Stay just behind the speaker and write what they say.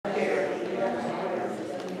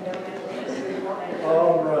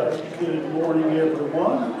Good morning,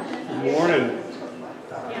 everyone. Good morning.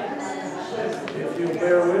 If you'll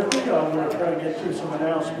bear with me, I'm going to try to get through some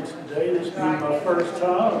announcements today. This being my first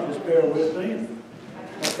time, just bear with me.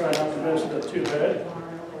 I'll try not to mess it up too bad.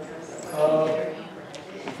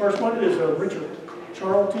 First one is Richard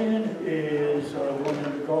Charlton is going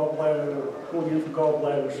in for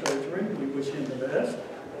gallbladder surgery. We wish him the best.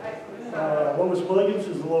 Lois Williams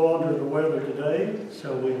is a little under the weather today,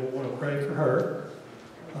 so we want to pray for her.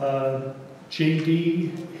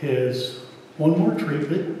 JD has one more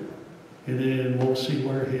treatment, and then we'll see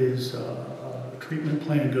where his treatment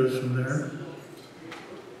plan goes from there.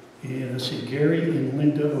 And let's see, Gary and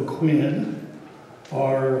Linda O'Quinn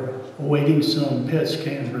are awaiting some PET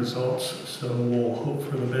scan results, so we'll hope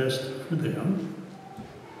for the best for them.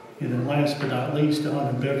 And then last but not least, Don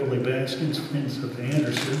and Beverly Baskins, friends of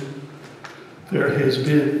Anderson. There has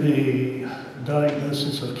been a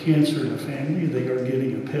diagnosis of cancer in the family. They are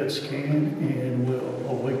getting a PET scan and will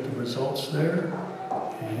await the results there.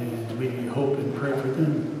 And we hope and pray for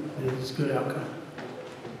them that it's a good outcome.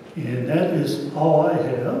 And that is all I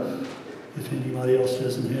have. If anybody else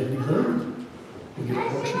doesn't have anything, we'll get the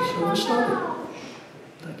worship service started.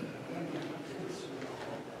 Thank you.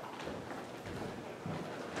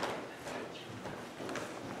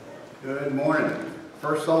 Good morning.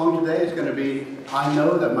 First song today is going to be I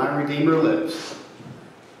Know That My Redeemer Lives.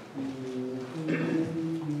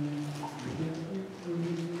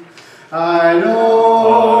 I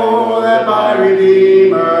know that my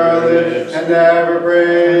Redeemer lives and ever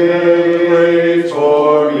prays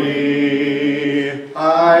for me.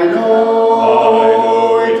 I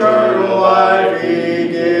know eternal life He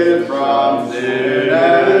gives from sin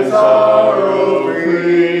and sorrow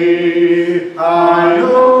free. I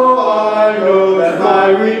know that my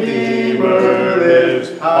Redeemer lives.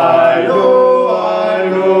 I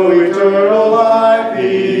know eternal life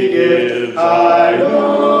He gives. I know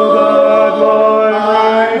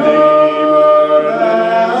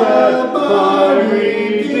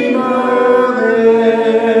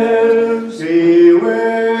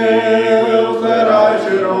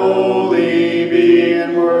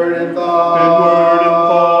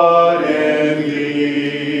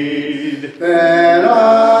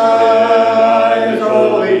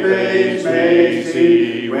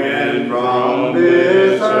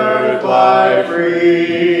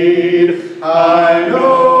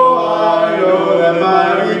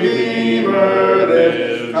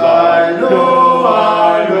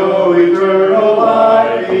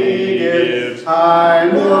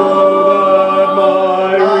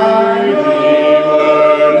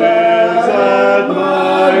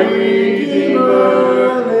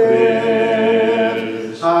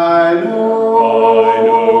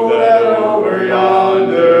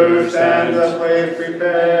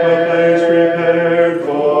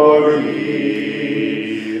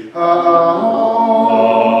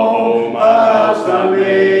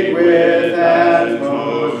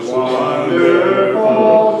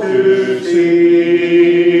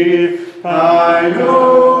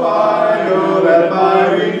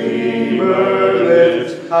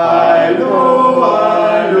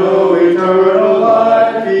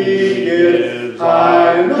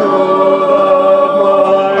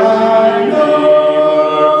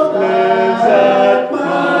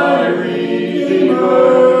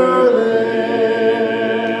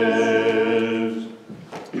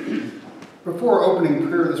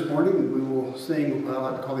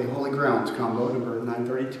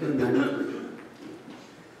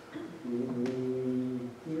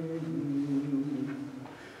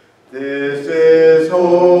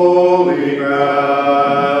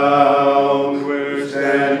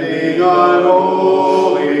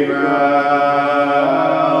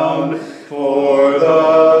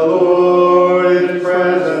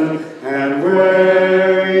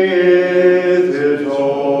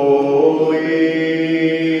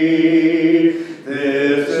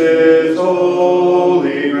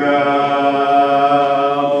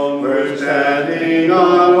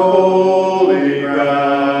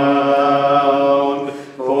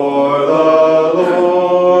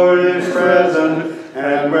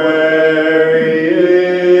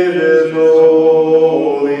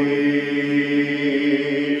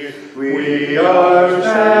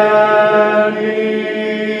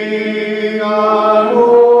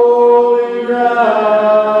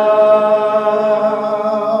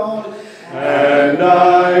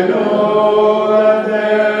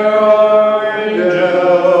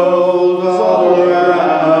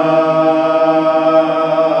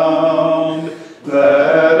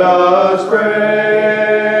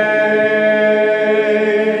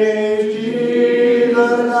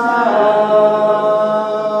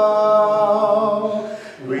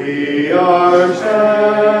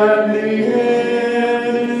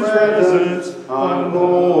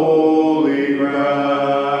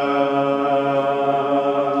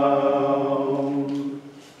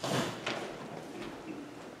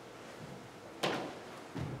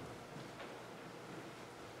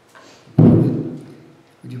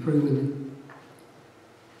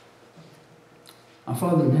Our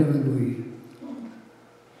Father in heaven, we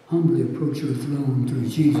humbly approach your throne through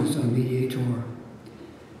Jesus, our mediator,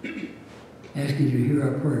 asking you to hear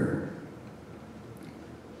our prayer.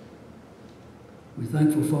 We're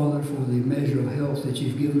thankful, Father, for the measure of health that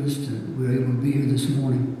you've given us we're able to be here this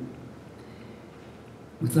morning.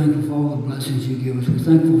 We're thankful for all the blessings you give us. We're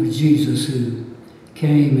thankful for Jesus who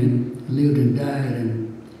came and lived and died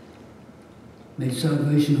and made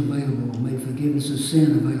salvation available, made forgiveness of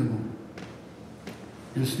sin available,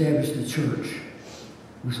 and established the church.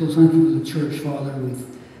 We're so thankful for the church, Father,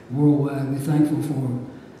 worldwide. We're thankful for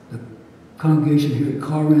the congregation here at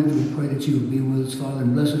Corinth. We pray that you would be with us, Father,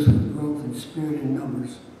 and bless us with growth in spirit and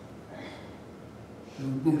numbers. There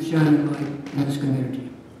will be a shining light in this community.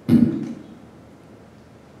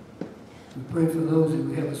 We pray for those that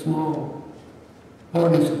we have a small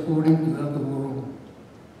part in supporting throughout the world.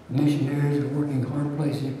 The missionaries are working hard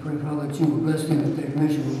places. We pray, Father, that you will bless them, that their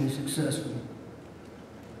mission will be successful.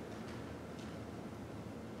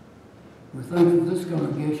 We're thankful for this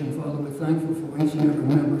congregation, Father. We're thankful for each and every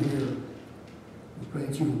member here. We pray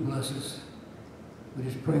that you will bless us. We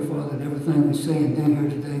just pray, Father, that everything we say and do here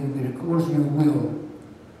today will be in accordance with your will,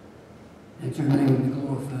 and that your name will be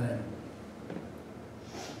glorified.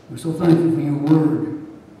 We're so thankful for your word.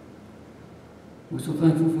 We're so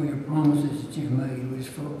thankful for your promises that you've made. We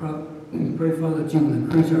just pray, Father, that you will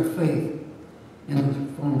increase our faith in those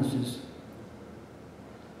promises.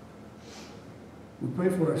 We pray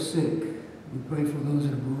for our sick. We pray for those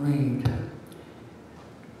that are bereaved.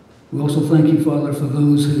 We also thank you, Father, for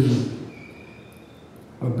those who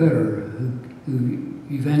are better, who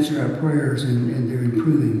you've answered our prayers and they're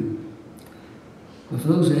improving. But for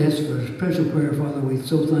those that ask for a special prayer, Father, we're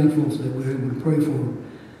so thankful that we're able to pray for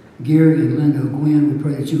Gary and Linda O'Gwen. We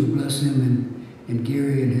pray that you would bless him and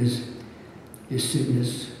Gary and his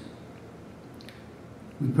sickness.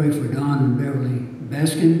 We pray for Don and Beverly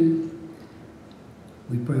Baskin.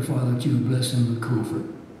 We pray, Father, that you would bless them with comfort.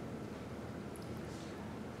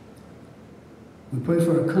 We pray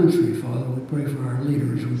for our country, Father. We pray for our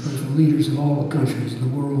leaders. We pray for leaders of all the countries in the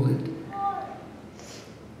world.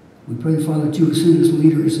 We pray, Father, that you would send us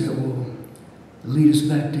leaders that will lead us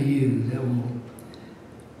back to you, that will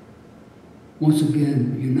once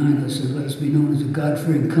again unite us and let us be known as a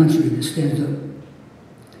God-fearing country that stands up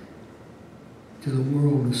to the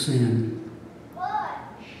world of sin.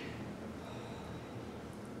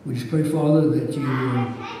 We just pray, Father, that you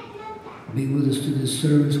will be with us through this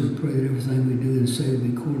service. We pray that everything we do and say will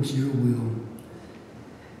be according to your will.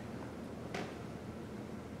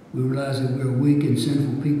 We realize that we're weak and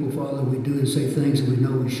sinful people, Father. We do and say things that we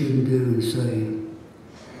know we shouldn't do and say.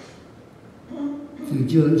 Through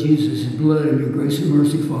Jesus' blood and your grace and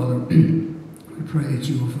mercy, Father, we pray that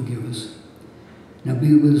you will forgive us. Now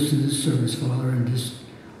be with us through this service, Father, and just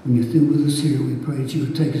when you're through with us here, we pray that you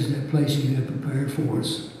will take us to that place you have prepared for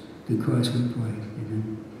us. Through Christ we pray.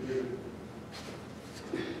 Amen.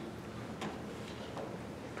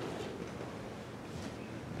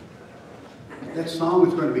 Next song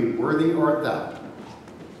is going to be Worthy Art Thou.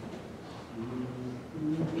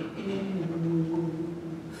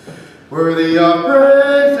 Worthy of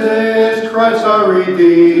praises, Christ our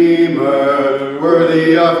Redeemer,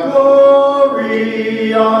 worthy of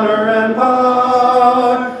glory, honor, and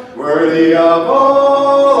power, worthy of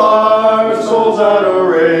all our soul's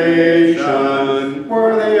adoration,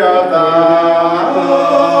 worthy art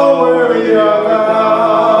thou, worthy art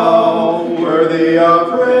thou, worthy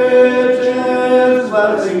of riches,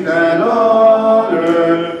 blessings, and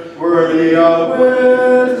honor, worthy of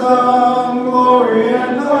wisdom, glory,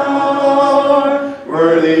 and power,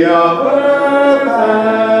 worthy of earth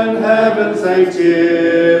and heaven's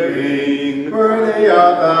thanksgiving, worthy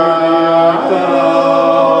art thou,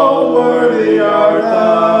 worthy art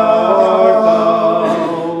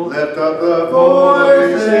thou. Lift up the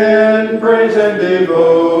voice in praise and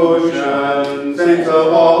devotion, saints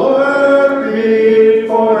of all earth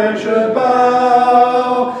before they should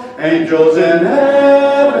bow, angels in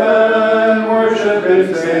heaven worship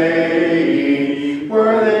and sing,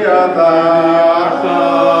 worthy art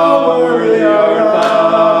thou, worthy art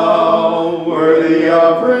thou, worthy art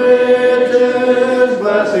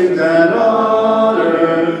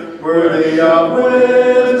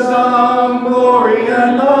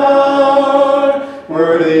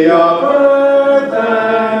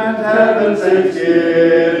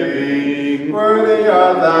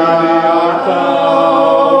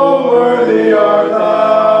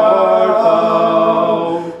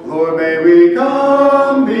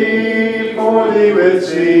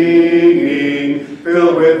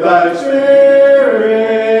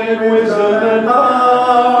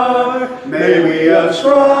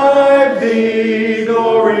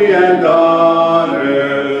glory and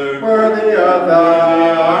honor, worthy of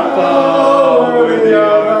thou, worthy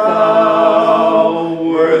of thou,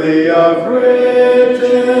 worthy of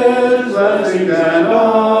riches, blessings, and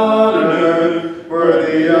honor,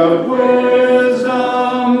 worthy of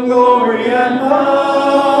wisdom, glory, and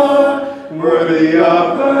power, worthy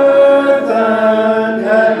of earth and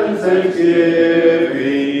heaven's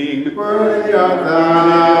thanksgiving, worthy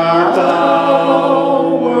art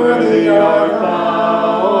thou, worthy art thou.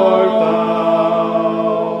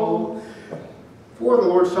 For the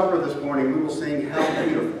Lord's Supper this morning, we will sing How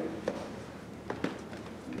Beautiful.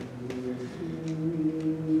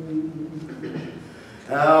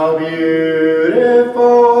 How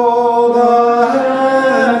beautiful the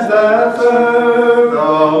hands that serve the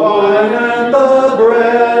wine and the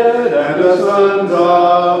bread and the sons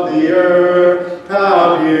of the earth.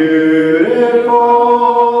 How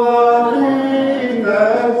beautiful the feet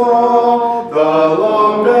that walk the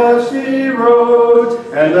long dusty roads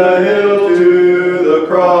and the hill to the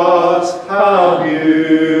cross. How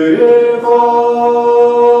beautiful,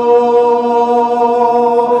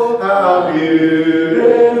 how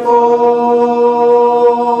beautiful,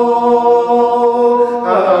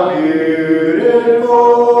 how beautiful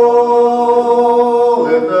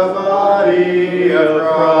is the body of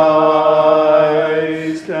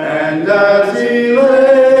Christ. And as he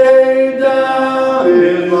laid down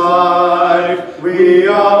his life, we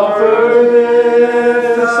offer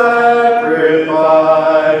this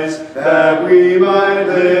sacrifice, that we might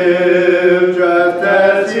live just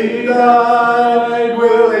as he died,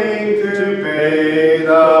 willing to pay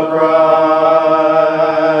the price,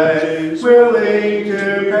 willing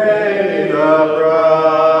to pay the price.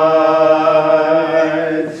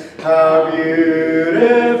 How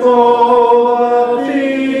beautiful the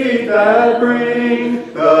feet that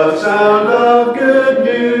bring the sound of good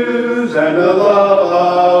news and the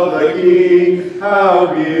love of the King.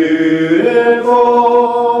 How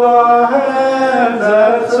beautiful the hands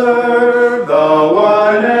that serve the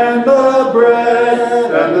wine and the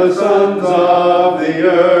bread and the sons of the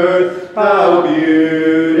earth. How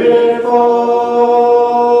beautiful,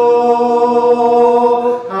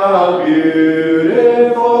 how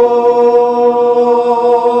beautiful,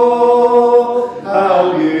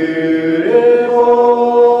 how beautiful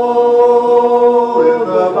is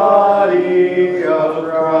the body of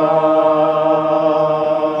Christ.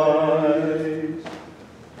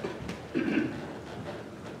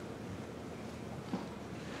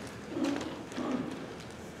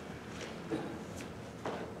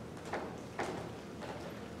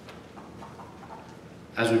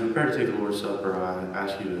 As we prepare to take the Lord's Supper, I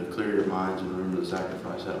ask you to clear your minds and remember the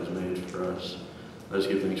sacrifice that was made for us. Let us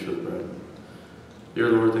give thanks for the bread. Dear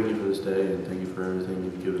Lord, thank you for this day, and thank you for everything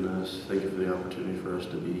you've given us. Thank you for the opportunity for us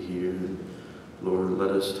to be here. And Lord,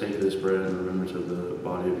 let us take this bread in remembrance of the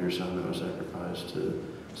body of your Son that was sacrificed to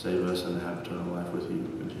save us and to have eternal life with you.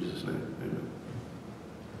 In Jesus' name, amen.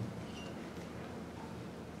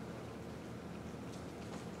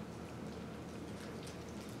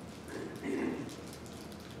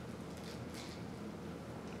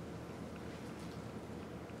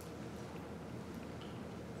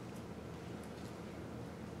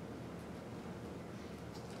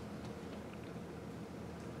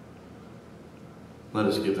 Let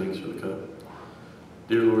us give thanks for the cup.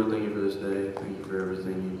 Dear Lord, thank you for this day. Thank you for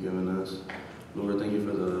everything you've given us. Lord, thank you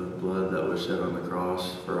for the blood that was shed on the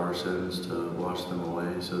cross for our sins to wash them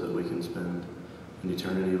away so that we can spend an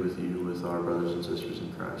eternity with you, with our brothers and sisters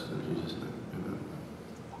in Christ. In Jesus' name, amen.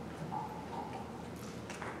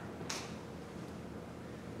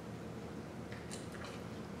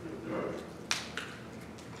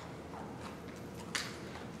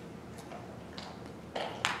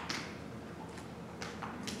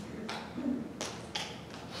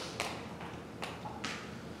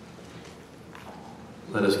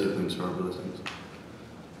 Let us give thanks for our blessings.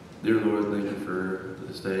 Dear Lord, thank you for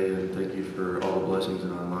this day, and thank you for all the blessings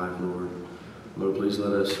in our life, Lord. Lord, please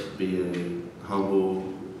let us be a humble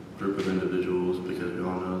group of individuals, because we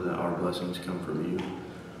all know that our blessings come from you.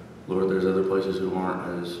 Lord, there's other places who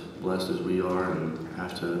aren't as blessed as we are and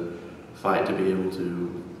have to fight to be able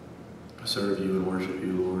to serve you and worship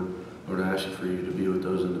you, Lord. Lord, I ask you for you to be with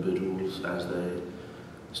those individuals as they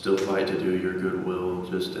still fight to do your good will,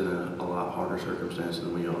 just in a lot harder circumstance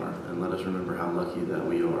than we are. And let us remember how lucky that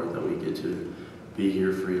we are, that we get to be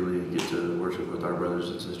here freely and get to worship with our brothers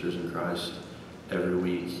and sisters in Christ every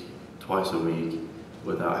week, twice a week,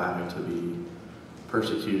 without having to be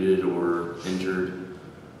persecuted or injured.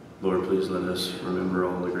 Lord, please let us remember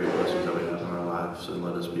all the great blessings that we have in our lives, and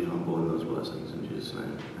let us be humble in those blessings. In Jesus'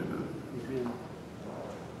 name, amen. Amen.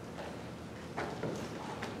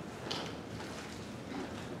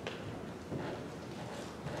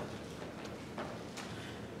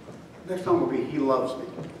 Next song will be He Loves Me.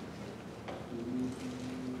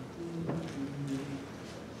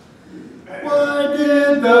 Why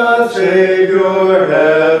did the Savior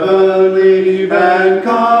heaven leave and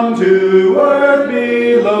come to earth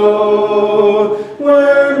below,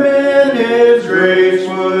 where men His grace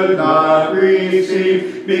would not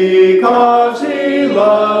receive, because He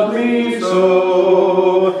loved me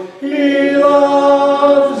so? He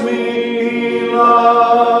loves me, He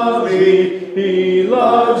loves me, He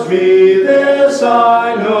loves me, this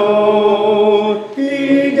I know.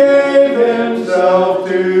 He gave Himself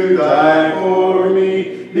to die for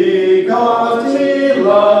me, because He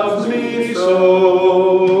loves me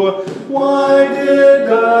so. Why did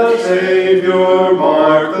the Savior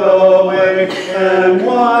mark the way, and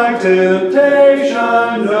why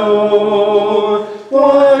temptation know?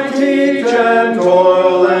 Why teach and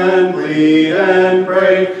toil and plead and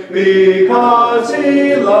pray, because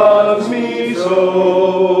He loves me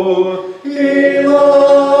so? He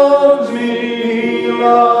loves me, He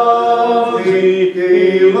loves me,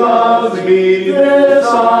 He loves me, this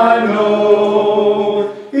I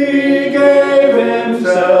know. He gave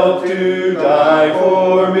Himself to die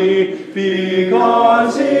for me,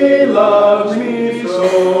 because He loves me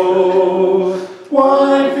so.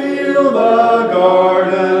 Why feel the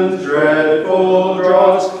garden's dreadful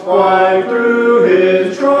dross? Why through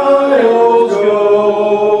His trials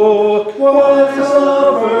go? Why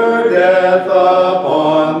suffer death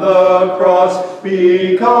upon the cross?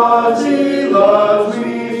 Because He loves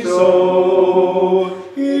me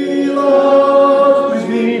so. He loves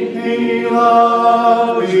me, He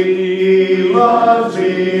loves me, He loves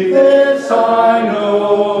me, this I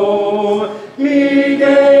know. He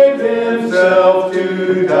gave Himself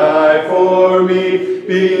to die for me,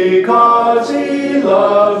 because He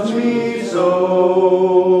loves me so.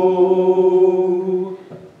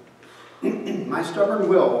 My stubborn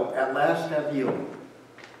will at last have yielded.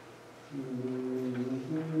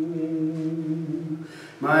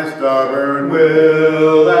 My stubborn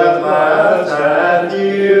will at last hath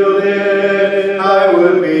yielded. I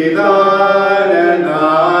would be thine and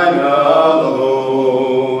thine alone.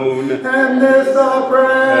 And this the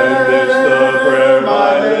prayer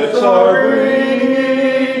my lips are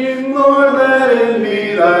bringing. Lord, let in me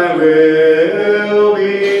Thy will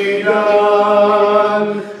be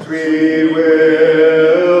done. Sweet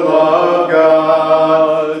will of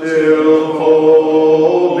God, till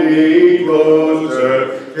fold me closer,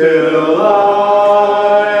 till I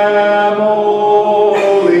am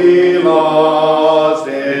wholly lost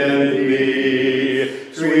in Thee.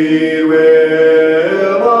 Sweet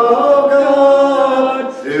will of God,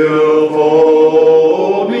 till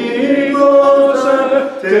fold me closer,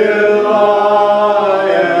 till I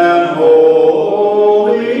am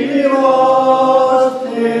wholly lost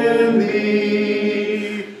in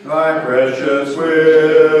Thee. Thy precious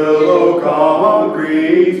will, O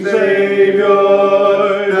concrete Savior,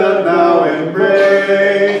 that now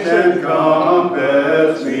embrace and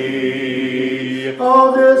compass me.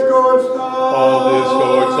 All discords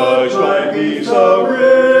such my peace a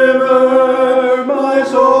river, my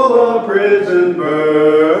soul a prison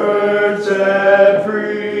bird set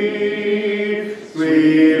free.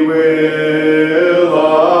 Sweet will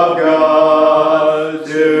of God,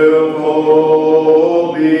 till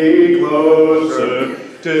fold me closer,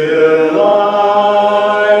 till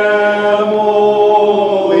I am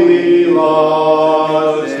wholly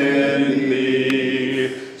lost in Thee.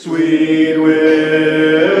 Sweet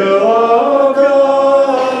will of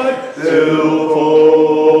God, till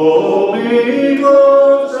fold me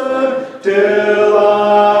closer, till I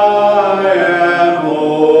am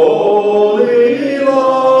wholly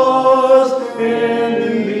lost in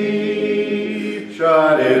Thee.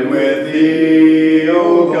 Shut in with Thee, O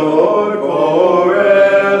Lord,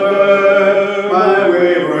 forever. My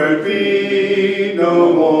wayward feet no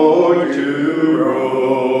more to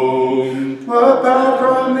roam. Apart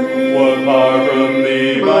from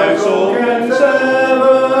Thee, my soul can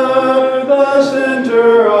sever the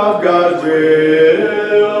center of God's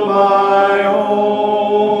will, my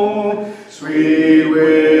home. Sweet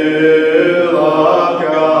will of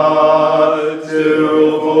God,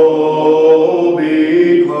 till fold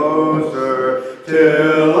me closer,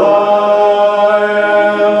 till I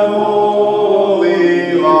am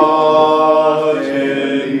wholly lost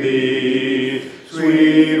in Thee.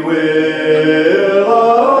 Sweet will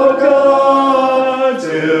of God,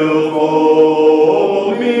 till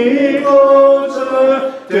fold me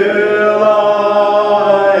closer, till I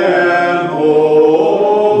am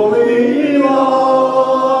wholly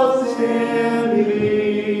lost in Thee.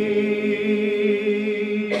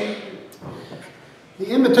 The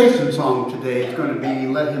invitation invitation song today is going to be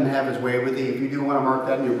Let Him Have His Way With Thee. If you do want to mark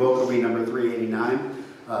that in your book, it'll be number 389.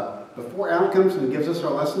 Before Alan comes and gives us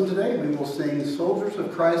our lesson today, we will sing Soldiers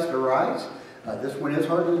of Christ Arise. This one is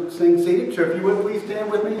hard to sing seated, so if you would please stand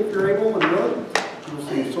with me if you're able and willing. We'll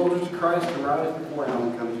sing Soldiers of Christ Arise before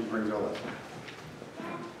Alan comes and brings our lesson.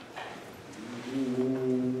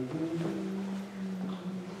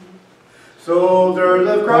 Soldiers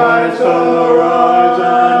of Christ, arise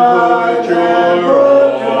and put your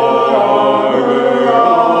armor on.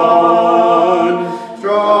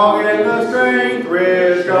 Strong in the strength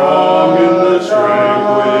which God supplies.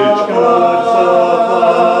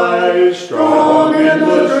 Strong in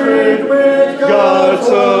the strength which God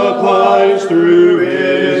supplies through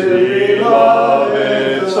His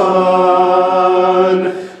beloved Son.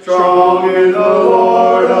 Strong in the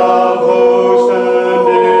Lord of hosts and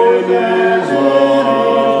in His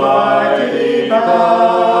mighty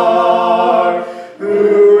power,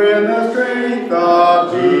 who in the strength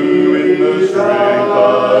of Jesus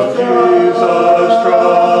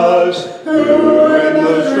trust, who in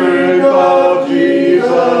the strength of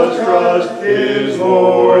Jesus trust, is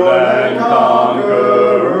more than conqueror,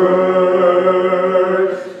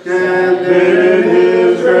 and in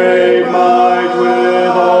His great might with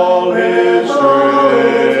all His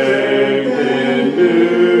strength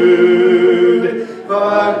endued.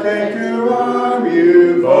 But take to arm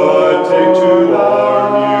you for the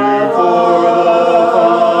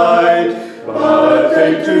fight. But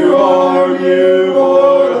take to arm you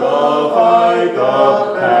for the fight,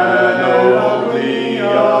 the panoply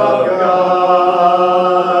of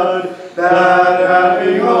God, that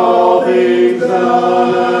having all things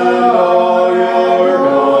done and all your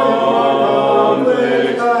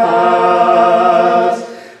conflicts past,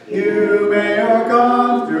 you may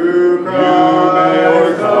overcome through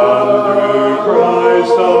Christ alone.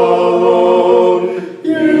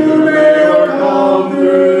 You may overcome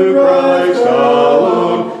through Christ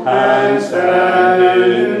alone and stand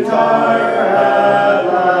entire at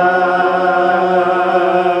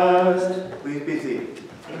last. Please be seated.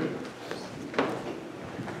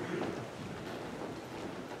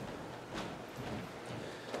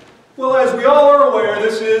 Well, as we all are aware,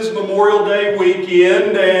 this is Memorial Day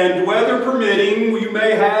weekend, and weather permitting, you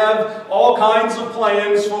may have all kinds of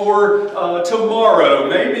plans for tomorrow.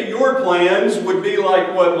 Maybe your plans would be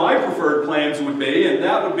like what my preferred plans would be, and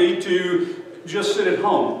that would be to just sit at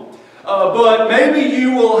home. But maybe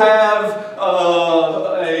you will have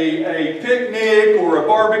a picnic or a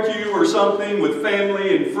barbecue or something with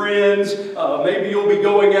family and friends. Maybe you'll be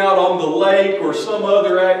going out on the lake or some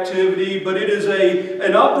other activity, but it is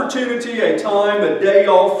an opportunity, a time, a day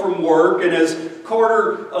off from work. And as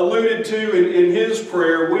Carter alluded to in his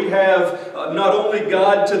prayer, we have not only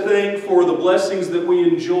God to thank for the blessings that we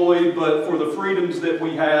enjoy, but for the freedoms that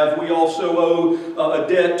we have. We also owe a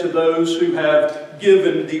debt to those who have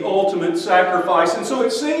given the ultimate sacrifice. And so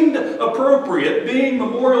it seemed appropriate, being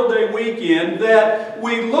Memorial Day weekend, that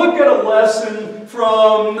we look at a lesson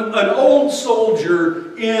from an old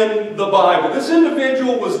soldier in the Bible. This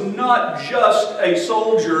individual was not just a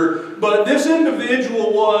soldier, but this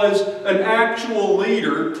individual was an actual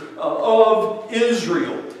leader of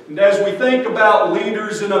Israel. And as we think about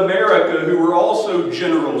leaders in America who were also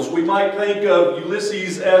generals, we might think of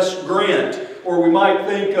Ulysses S. Grant, or we might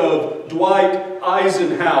think of Dwight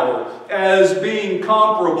Eisenhower as being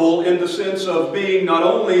comparable in the sense of being not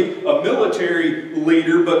only a military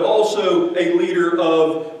leader, but also a leader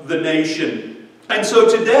of the nation. And so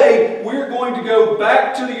today, we're going to go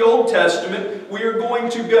back to the Old Testament. We are going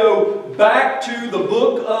to go back to the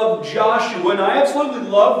book of Joshua. And I absolutely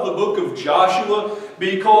love the book of Joshua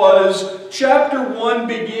because chapter 1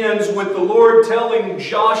 begins with the Lord telling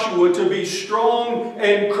Joshua to be strong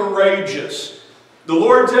and courageous. The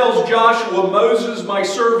Lord tells Joshua, Moses, my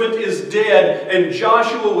servant, is dead, and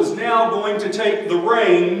Joshua was now going to take the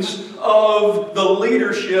reins of the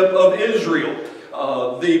leadership of Israel.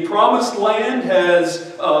 The promised land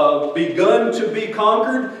has begun to be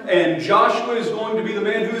conquered, and Joshua is going to be the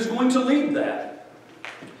man who is going to lead that.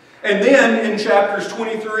 And then in chapters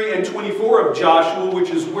 23 and 24 of Joshua,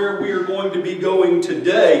 which is where we are going to be going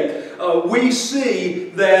today, we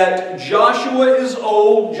see that Joshua is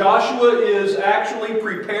old. Joshua is actually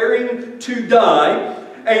preparing to die.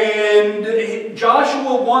 And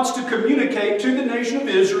Joshua wants to communicate to the nation of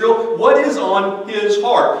Israel what is on his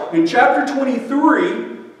heart. In chapter 23,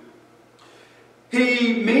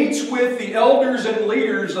 he meets with the elders and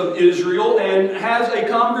leaders of Israel and has a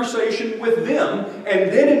conversation with them.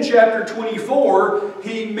 And then in chapter 24,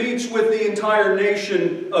 he meets with the entire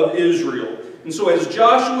nation of Israel. And so as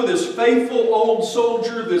Joshua, this faithful old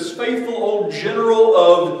soldier, this faithful old general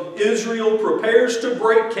of Israel, prepares to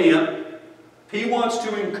break camp, he wants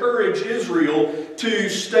to encourage Israel to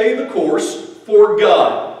stay the course for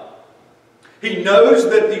God. He knows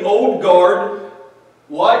that the old guard,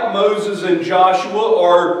 like Moses and Joshua,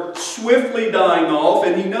 are swiftly dying off,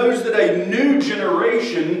 and he knows that a new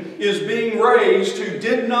generation is being raised who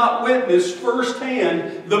did not witness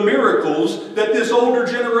firsthand the miracles that this older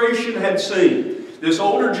generation had seen. This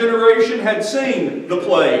older generation had seen the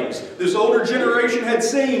plagues. This older generation had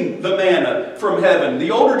seen the manna from heaven.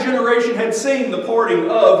 The older generation had seen the parting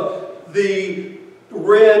of the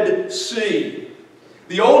Red Sea.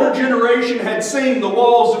 The older generation had seen the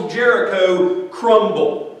walls of Jericho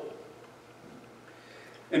crumble.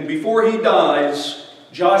 And before he dies,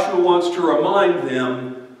 Joshua wants to remind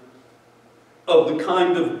them of the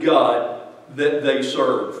kind of God that they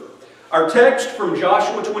serve. Our text from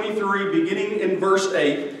Joshua 23, beginning in verse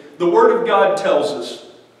 8, the Word of God tells us,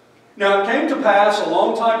 "Now it came to pass a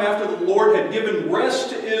long time after the Lord had given rest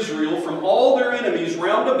to Israel from all their enemies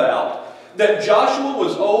round about, that Joshua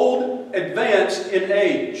was old, advanced in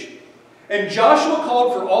age. And Joshua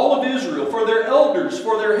called for all of Israel, for their elders,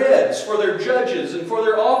 for their heads, for their judges, and for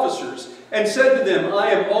their officers, and said to them,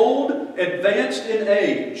 I am old, advanced in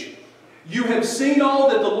age. You have seen all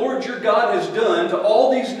that the Lord your God has done to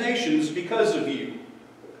all these nations because of you.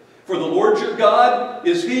 For the Lord your God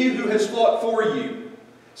is he who has fought for you.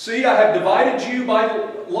 See, I have divided you by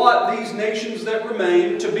lot these nations that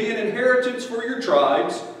remain to be an inheritance for your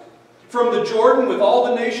tribes, from the Jordan with all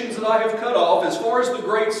the nations that I have cut off, as far as the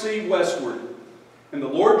great sea westward. And the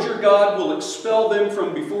Lord your God will expel them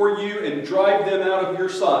from before you and drive them out of your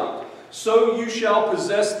sight. So you shall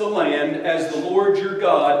possess the land as the Lord your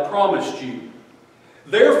God promised you.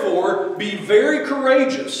 Therefore, be very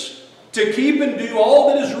courageous to keep and do all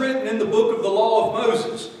that is written in the book of the law of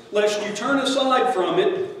Moses, lest you turn aside from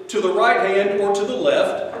it to the right hand or to the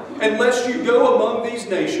left, and lest you go among these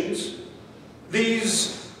nations,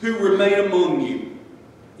 these who remain among you.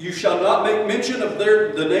 You shall not make mention of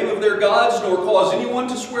the name of their gods, nor cause anyone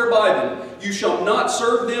to swear by them. You shall not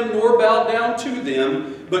serve them, nor bow down to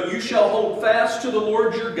them, but you shall hold fast to the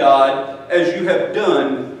Lord your God, as you have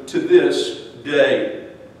done to this day."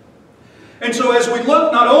 And so as we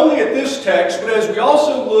look not only at this text, but as we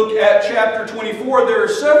also look at chapter 24, there are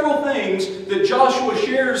several things that Joshua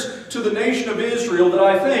shares to the nation of Israel that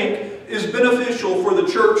I think is beneficial for the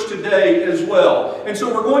church today as well. And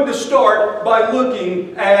so we're going to start by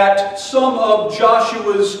looking at some of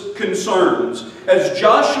Joshua's concerns. As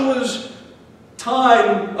Joshua's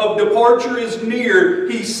time of departure is near,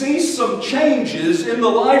 he sees some changes in the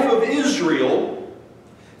life of Israel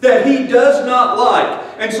that he does not like.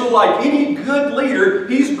 And so like any good leader,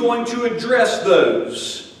 he's going to address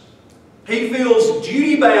those. He feels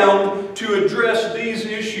duty-bound to address these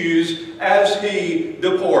issues as he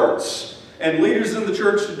departs. And leaders in the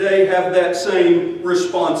church today have that same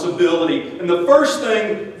responsibility. And the first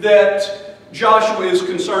thing that Joshua is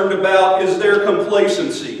concerned about is their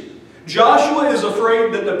complacency. Joshua is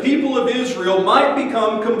afraid that the people of Israel might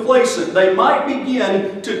become complacent. They might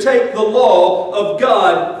begin to take the law of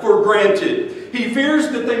God for granted. He fears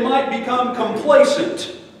that they might become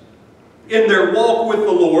complacent in their walk with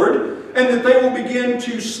the Lord, and that they will begin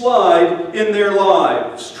to slide in their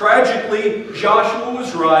lives. Tragically, Joshua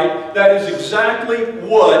was right. That is exactly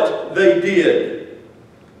what they did.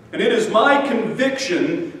 And it is my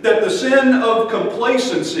conviction that the sin of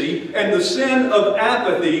complacency and the sin of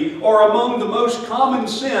apathy are among the most common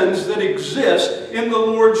sins that exist in the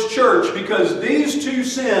Lord's church, because these two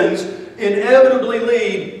sins inevitably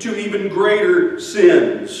lead to even greater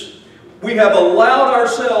sins. We have allowed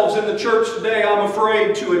ourselves in the church today, I'm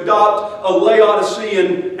afraid, to adopt a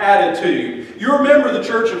Laodicean attitude. You remember the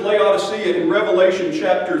church of Laodicea in Revelation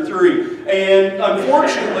chapter 3. And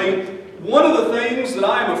unfortunately, one of the things that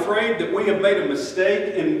I am afraid that we have made a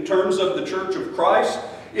mistake in terms of the Church of Christ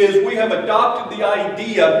is we have adopted the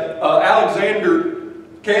idea, Alexander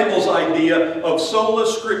Campbell's idea of sola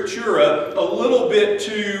scriptura, a little bit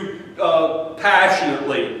too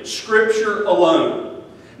passionately. Scripture alone.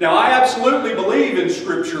 Now, I absolutely believe in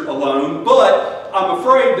Scripture alone, but I'm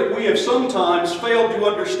afraid that we have sometimes failed to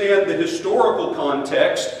understand the historical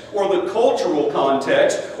context or the cultural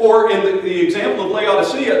context, or in the example of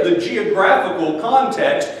Laodicea, the geographical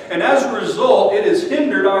context, and as a result, it has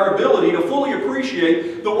hindered our ability to fully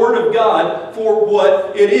appreciate the Word of God for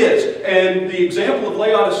what it is. And the example of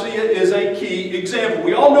Laodicea is a key example.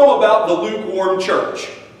 We all know about the lukewarm church,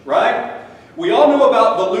 right? We all know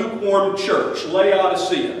about the lukewarm church,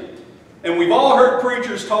 Laodicea. And we've all heard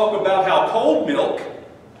preachers talk about how cold milk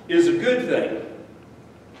is a good thing.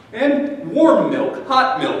 And warm milk,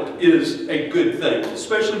 hot milk, is a good thing,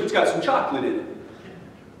 especially if it's got some chocolate in it.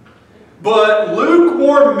 But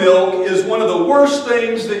lukewarm milk is one of the worst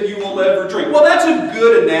things that you will ever drink. Well, that's a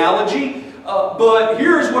good analogy, but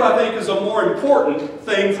here's what I think is a more important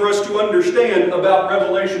thing for us to understand about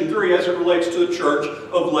Revelation 3 as it relates to the church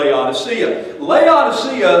of Laodicea.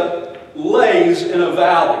 Laodicea lays in a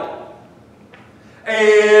valley.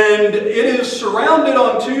 And it is surrounded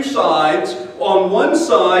on two sides. On one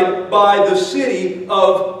side by the city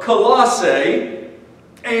of Colossae,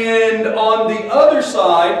 and on the other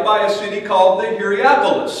side by a city called the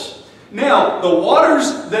Hierapolis. Now, the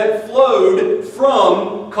waters that flowed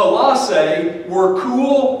from Colossae were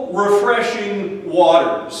cool, refreshing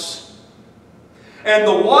waters. And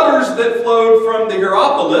the waters that flowed from the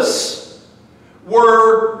Hierapolis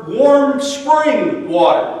were warm spring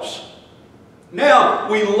waters.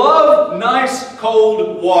 Now, we love nice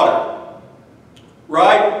cold water.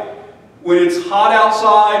 Right? When it's hot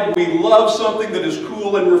outside, we love something that is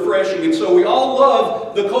cool and refreshing, and so we all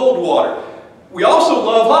love the cold water. We also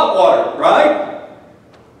love hot water, right?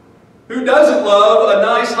 Who doesn't love a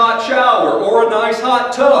nice hot shower or a nice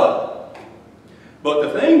hot tub? But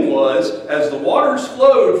the thing was, as the waters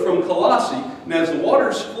flowed from Colossae, and as the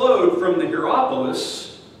waters flowed from the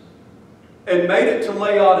Hierapolis, and made it to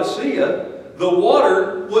Laodicea, the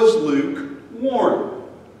water was lukewarm.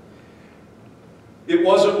 It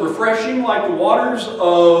wasn't refreshing like the waters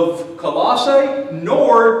of Colossae,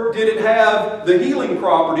 nor did it have the healing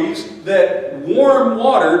properties that warm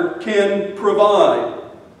water can provide.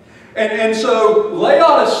 And so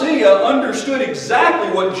Laodicea understood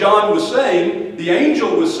exactly what John was saying, the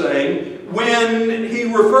angel was saying, when he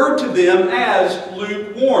referred to them as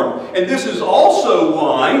lukewarm. And this is also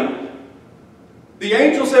why the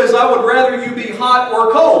angel says, I would rather you be hot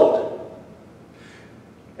or cold.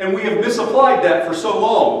 And we have misapplied that for so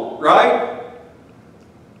long, right?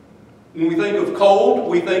 When we think of cold,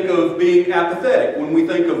 we think of being apathetic. When we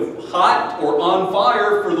think of hot or on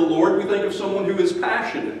fire for the Lord, we think of someone who is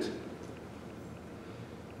passionate.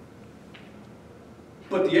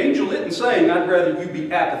 But the angel isn't saying, I'd rather you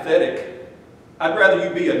be apathetic. I'd rather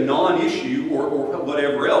you be a non-issue or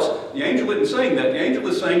whatever else. The angel isn't saying that. The angel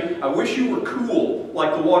is saying, I wish you were cool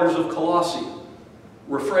like the waters of Colossae,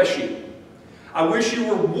 refreshing. I wish you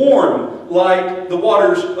were warm like the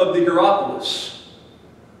waters of the Hierapolis,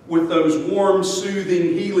 with those warm,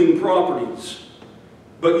 soothing, healing properties.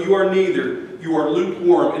 But you are neither. You are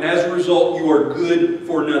lukewarm, and as a result, you are good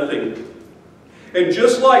for nothing. And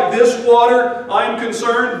just like this water, I am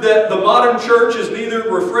concerned that the modern church is neither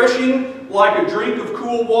refreshing like a drink of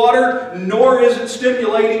cool water, nor is it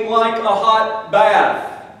stimulating like a hot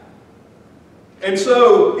bath. And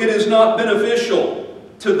so it is not beneficial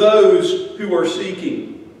to those who are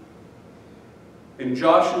seeking. And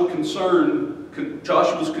Joshua's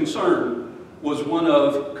concern was one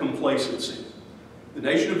of complacency. The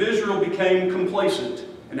nation of Israel became complacent,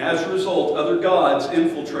 and as a result, other gods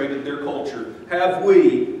infiltrated their culture. Have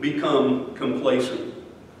we become complacent?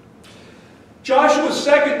 Joshua's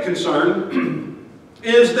second concern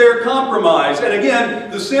is their compromise. And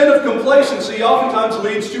again, the sin of complacency oftentimes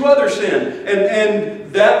leads to other sin. And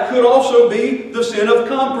that could also be the sin of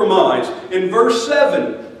compromise. In verse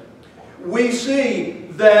 7, we see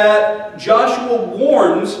that Joshua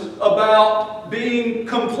warns about being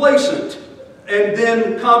complacent and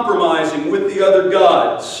then compromising with the other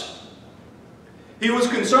gods. He was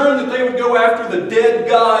concerned that they would go after the dead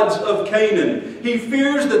gods of Canaan. He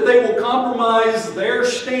fears that they will compromise their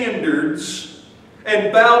standards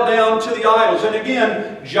and bow down to the idols. And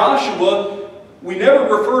again, Joshua, we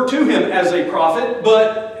never refer to him as a prophet,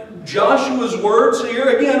 but Joshua's words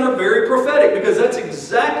here again are very prophetic, because that's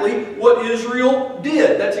exactly what Israel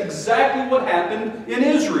did. That's exactly what happened in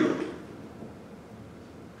Israel.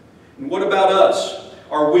 And what about us?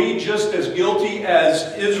 Are we just as guilty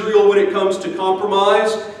as Israel when it comes to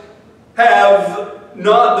compromise? Have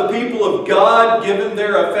not the people of God given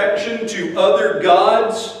their affection to other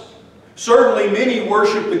gods? Certainly many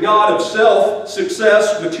worship the god of self,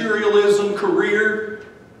 success, materialism, career,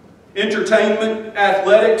 entertainment,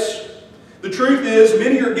 athletics. The truth is,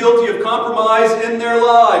 many are guilty of compromise in their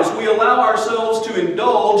lives. We allow ourselves to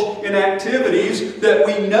indulge in activities that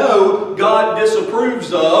we know God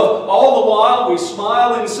disapproves of. All the while we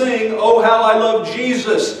smile and sing, "Oh, how I love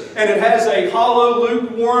Jesus." And it has a hollow,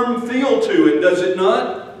 lukewarm feel to it, does it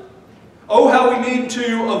not? Oh, how we need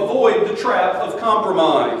to avoid the trap of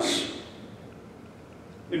compromise.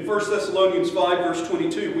 In 1 Thessalonians 5, verse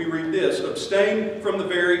 22, we read this, abstain from the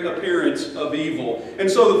very appearance of evil. And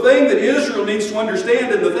so the thing that Israel needs to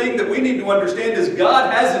understand, and the thing that we need to understand, is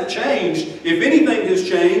God hasn't changed. If anything has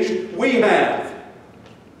changed, we have.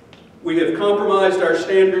 We have compromised our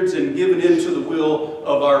standards and given in to the will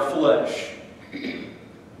of our flesh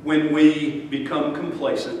when we become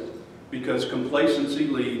complacent, because complacency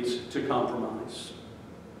leads to compromise.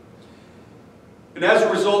 And as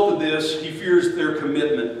a result of this, he fears their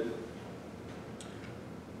commitment.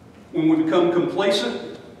 When we become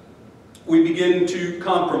complacent, we begin to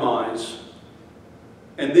compromise,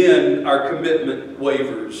 and then our commitment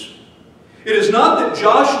wavers. It is not that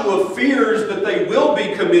Joshua fears that they will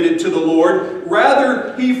be committed to the Lord.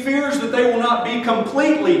 Rather, he fears that they will not be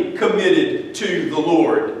completely committed to the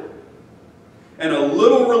Lord. And a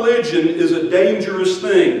little religion is a dangerous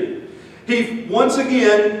thing. Once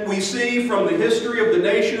again, we see from the history of the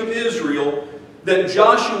nation of Israel that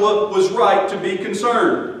Joshua was right to be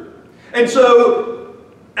concerned. And so,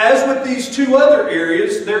 as with these two other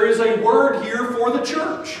areas, there is a word here for the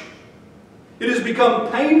church. It has become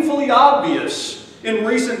painfully obvious in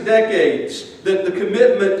recent decades that the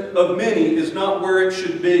commitment of many is not where it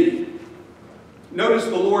should be. Notice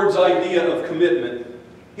the Lord's idea of commitment.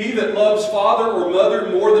 He that loves father or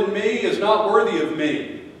mother more than me is not worthy of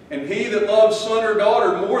me. And he that loves son or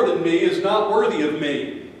daughter more than me is not worthy of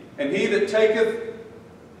me. And he that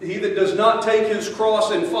does not take his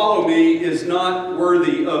cross and follow me is not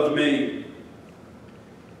worthy of me.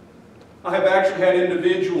 I have actually had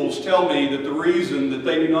individuals tell me that the reason that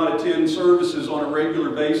they do not attend services on a regular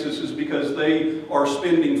basis is because they are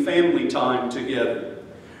spending family time together.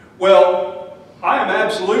 Well, I am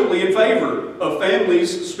absolutely in favor of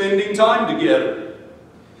families spending time together.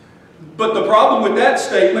 But the problem with that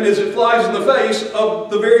statement is it flies in the face of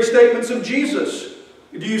the very statements of Jesus.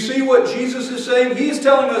 Do you see what Jesus is saying? He is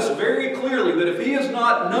telling us very clearly that if He is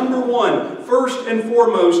not number one, first and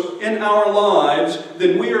foremost in our lives,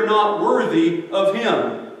 then we are not worthy of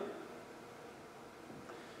Him.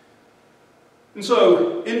 And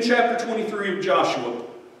so, in chapter 23 of Joshua,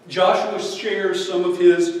 Joshua shares some of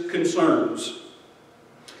his concerns.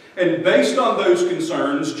 And based on those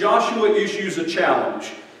concerns, Joshua issues a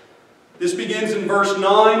challenge. This begins in verse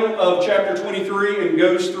 9 of chapter 23 and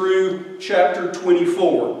goes through chapter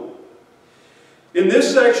 24. In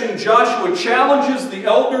this section, Joshua challenges the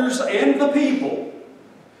elders and the people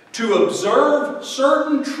to observe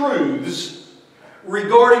certain truths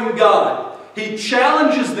regarding God. He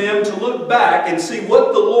challenges them to look back and see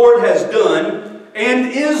what the Lord has done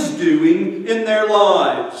and is doing in their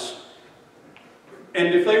lives.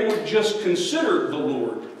 And if they would just consider the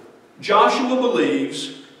Lord, Joshua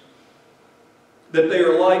believes that they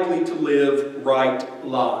are likely to live right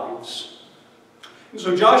lives. And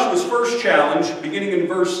so Joshua's first challenge, beginning in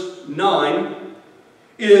verse 9,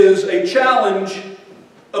 is a challenge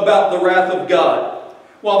about the wrath of God.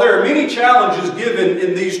 While there are many challenges given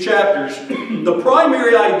in these chapters, the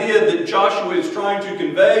primary idea that Joshua is trying to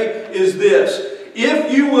convey is this: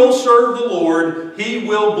 if you will serve the Lord, He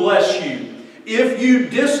will bless you. If you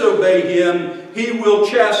disobey Him, He will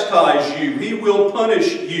chastise you. He will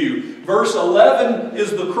punish you. Verse 11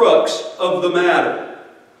 is the crux of the matter.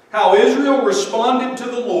 How Israel responded to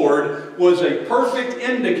the Lord was a perfect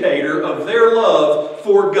indicator of their love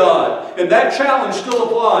for God. And that challenge still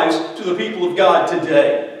applies to the people of God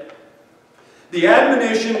today. The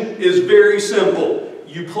admonition is very simple.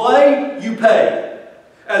 You play, you pay.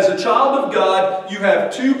 As a child of God, you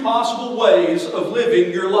have two possible ways of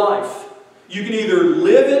living your life. You can either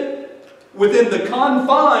live it within the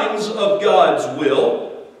confines of God's will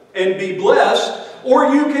and be blessed,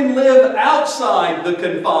 or you can live outside the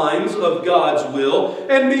confines of God's will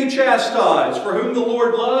and be chastised. For whom the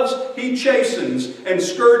Lord loves, He chastens and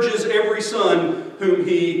scourges every son whom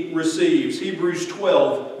He receives. Hebrews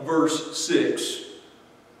 12, verse 6.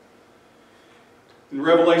 In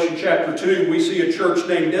Revelation chapter 2, we see a church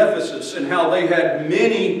named Ephesus and how they had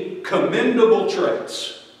many commendable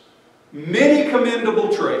traits. Many commendable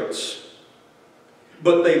traits.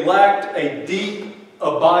 But they lacked a deep,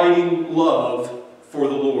 abiding love for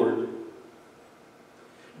the Lord.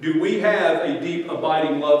 Do we have a deep,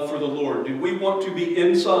 abiding love for the Lord? Do we want to be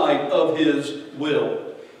inside of His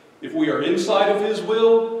will? If we are inside of His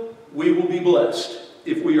will, we will be blessed.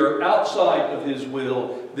 If we are outside of His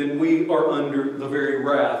will, then we are under the very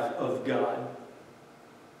wrath of God.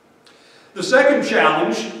 The second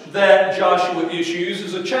challenge that Joshua issues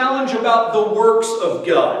is a challenge about the works of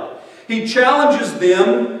God. He challenges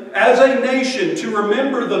them as a nation to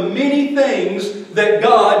remember the many things that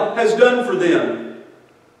God has done for them.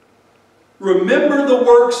 remember the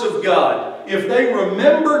works of God. If they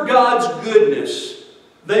remember God's goodness,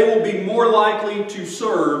 they will be more likely to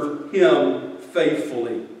serve Him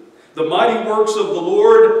faithfully. The mighty works of the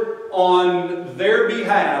Lord on their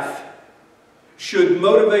behalf should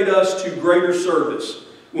motivate us to greater service.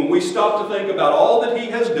 When we stop to think about all that He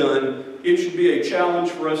has done, it should be a challenge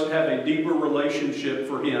for us to have a deeper relationship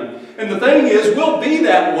for Him. And the thing is, we'll be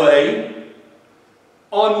that way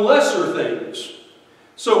on lesser things.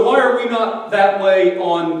 So why are we not that way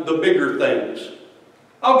on the bigger things?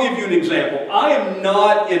 I'll give you an example. I am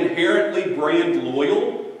not inherently brand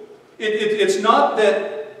loyal. It's not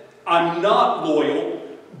that I'm not loyal,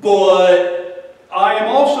 but I am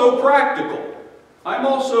also practical. I'm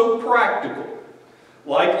also practical.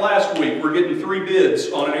 Like last week, we're getting 3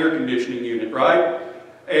 bids on an air conditioning unit, right?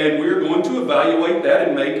 And we're going to evaluate that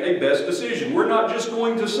and make a best decision. We're not just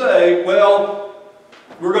going to say, well,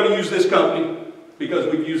 we're going to use this company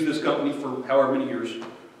because we've used this company for however many years.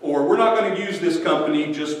 Or we're not going to use this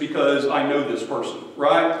company just because I know this person,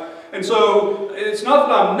 right? And so it's not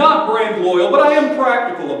that I'm not brand loyal, but I am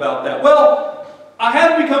practical about that. Well, I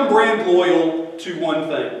have become brand loyal to one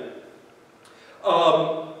thing.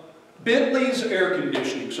 Bentley's air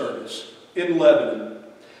conditioning service in Lebanon.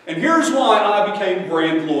 And here's why I became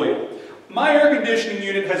brand loyal. My air conditioning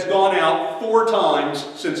unit has gone out 4 times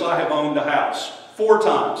since I have owned a house. 4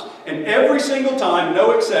 times. And every single time,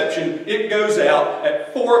 no exception, it goes out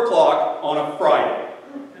at 4 o'clock on a Friday.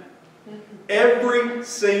 Every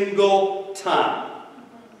single time.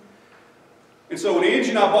 And so when Angie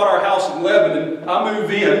and I bought our house in Lebanon, I move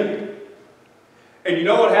in. And you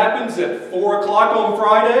know what happens at 4 o'clock on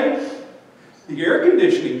Friday? The air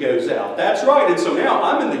conditioning goes out. That's right. And so now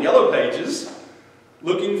I'm in the Yellow Pages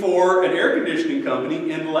looking for an air conditioning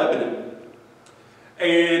company in Lebanon.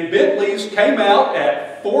 And Bentley's came out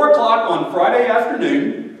at 4 o'clock on Friday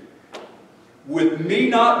afternoon with me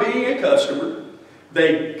not being a customer.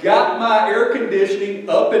 They got my air conditioning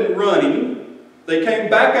up and running. They came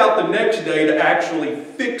back out the next day to actually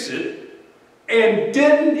fix it and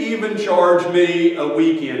didn't even charge me a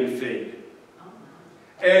weekend fee.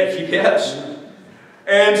 And yes.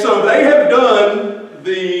 And so they have done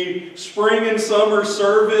the spring and summer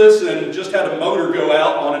service and just had a motor go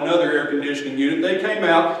out on another air conditioning unit. They came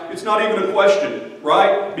out. It's not even a question,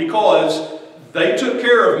 right? Because they took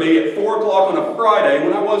care of me at 4 o'clock on a Friday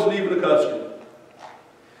when I wasn't even a customer.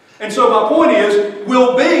 And so my point is,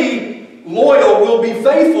 we'll be loyal, we'll be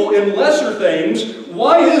faithful in lesser things.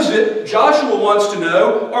 Why is it, Joshua wants to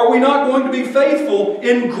know, are we not going to be faithful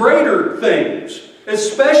in greater things?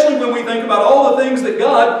 Especially when we think about all the things that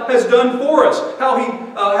God has done for us.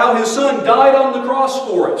 How His Son died on the cross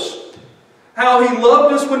for us. How He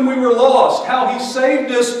loved us when we were lost. How He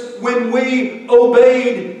saved us when we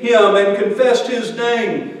obeyed Him and confessed His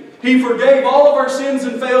name. He forgave all of our sins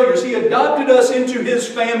and failures. He adopted us into His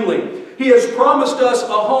family. He has promised us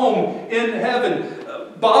a home in heaven.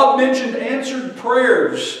 Bob mentioned answered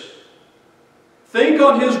prayers. Think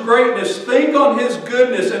on His greatness, think on His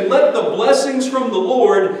goodness, and let the blessings from the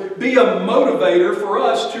Lord be a motivator for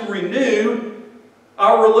us to renew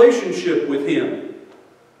our relationship with Him.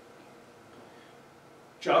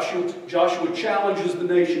 Joshua challenges the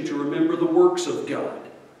nation to remember the works of God.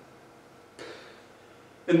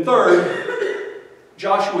 And third,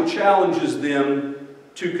 Joshua challenges them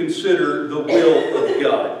to consider the will of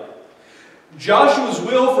God. Joshua's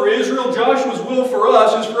will for Israel, Joshua's will for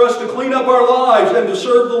us is for us to clean up our lives and to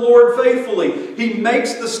serve the Lord faithfully. He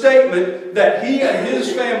makes the statement that he and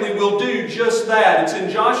his family will do just that. It's in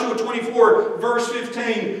Joshua 24, verse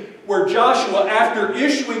 15, where Joshua, after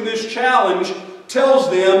issuing this challenge, tells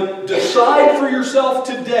them, decide for yourself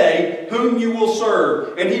today whom you will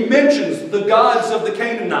serve. And he mentions the gods of the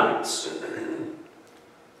Canaanites.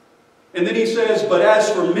 And then he says, but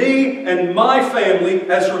as for me and my family,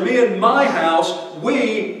 as for me and my house,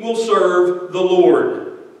 we will serve the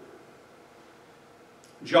Lord.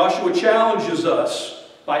 Joshua challenges us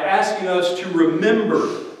by asking us to remember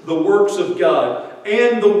the works of God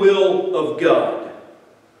and the will of God.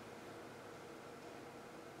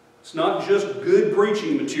 It's not just good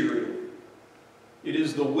preaching material. It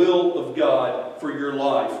is the will of God for your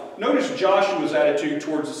life. Notice Joshua's attitude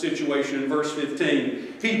towards the situation in verse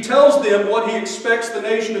 15. He tells them what he expects the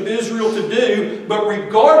nation of Israel to do, but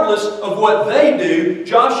regardless of what they do,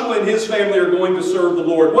 Joshua and his family are going to serve the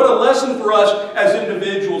Lord. What a lesson for us as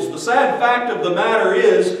individuals. The sad fact of the matter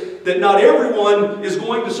is that not everyone is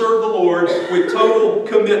going to serve the Lord with total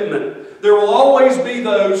commitment. There will always be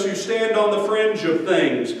those who stand on the fringe of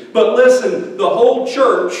things. But listen, the whole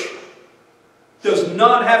church does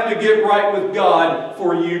not have to get right with God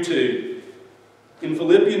for you to. In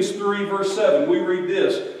Philippians 3, verse 7, we read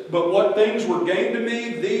this, "But what things were gained to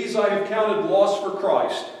me, these I have counted loss for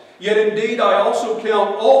Christ. Yet indeed I also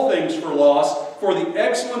count all things for loss, for the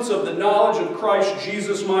excellence of the knowledge of Christ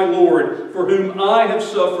Jesus my Lord, for whom I have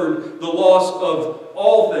suffered the loss of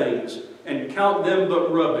all things, and count them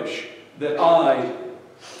but rubbish, that I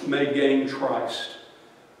may gain Christ."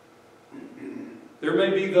 There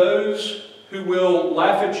may be those who will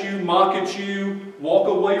laugh at you, mock at you, walk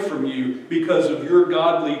away from you because of your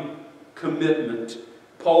godly commitment.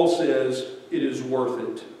 Paul says it is worth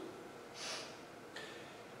it.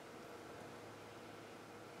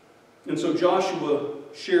 And so Joshua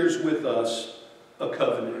shares with us a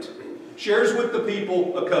covenant. Shares with the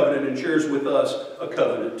people a covenant and shares with us a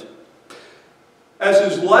covenant. As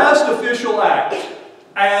his last official act,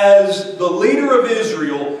 as the leader of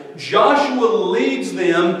Israel, Joshua leads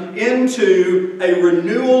them into a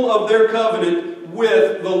renewal of their covenant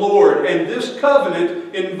with the Lord. And this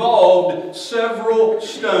covenant involved several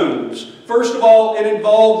stones. First of all, it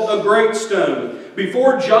involved a great stone.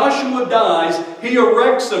 Before Joshua dies, he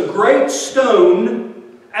erects a great stone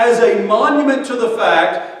as a monument to the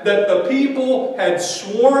fact that the people had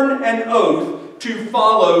sworn an oath to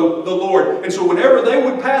follow the Lord. And so whenever they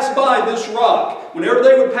would pass by this rock, whenever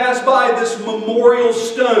they would pass by this memorial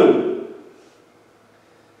stone,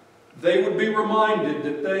 they would be reminded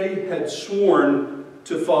that they had sworn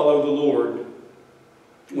to follow the Lord.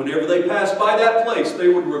 Whenever they passed by that place, they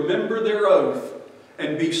would remember their oath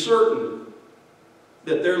and be certain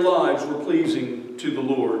that their lives were pleasing to the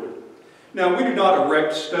Lord. Now, we do not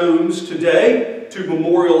erect stones today to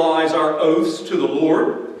memorialize our oaths to the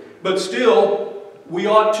Lord, but still, we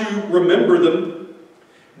ought to remember them.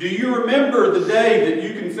 Do you remember the day that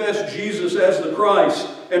you confessed Jesus as the Christ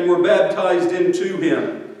and were baptized into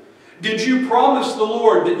Him? Did you promise the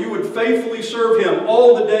Lord that you would faithfully serve Him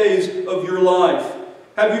all the days of your life?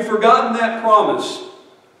 Have you forgotten that promise?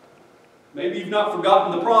 Maybe you've not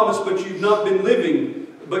forgotten the promise, but you've been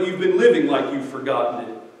living like you've forgotten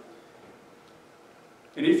it.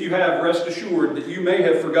 And if you have, rest assured that you may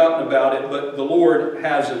have forgotten about it, but the Lord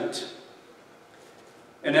hasn't.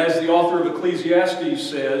 And as the author of Ecclesiastes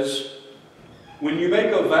says, "When you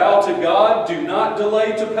make a vow to God, do not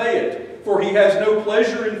delay to pay it, for He has no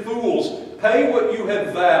pleasure in fools. Pay what you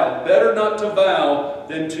have vowed. Better not to vow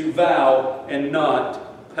than to vow and not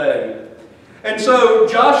pay." And so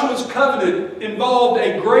Joshua's covenant involved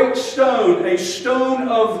a great stone, a stone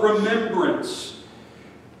of remembrance.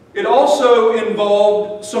 It also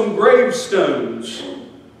involved some gravestones.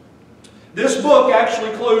 This book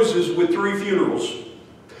actually closes with 3 funerals.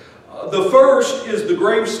 The first is the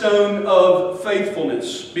gravestone of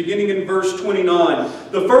faithfulness, beginning in verse 29.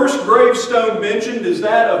 The first gravestone mentioned is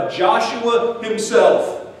that of Joshua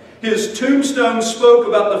himself. His tombstone spoke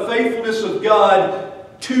about the faithfulness of God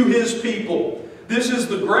to His people. This is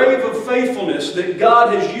the grave of faithfulness that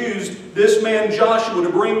God has used this man Joshua to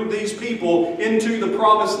bring these people into the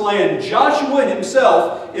promised land. Joshua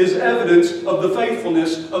himself is evidence of the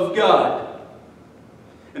faithfulness of God.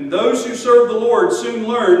 And those who serve the Lord soon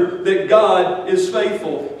learn that God is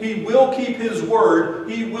faithful. He will keep His word.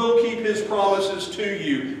 He will keep His promises to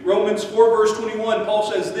you. Romans 4 verse 21, Paul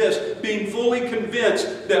says this, "Being fully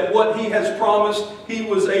convinced that what He has promised, He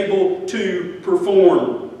was able to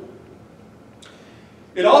perform."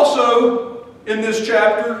 It also, in this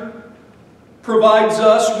chapter, provides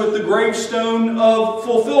us with the gravestone of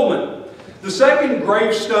fulfillment. The second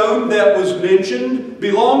gravestone that was mentioned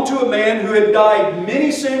belonged to a man who had died many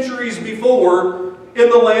centuries before in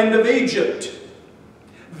the land of Egypt.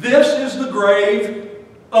 This is the grave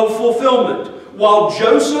of fulfillment. While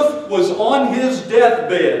Joseph was on his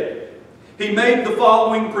deathbed, he made the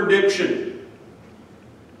following prediction.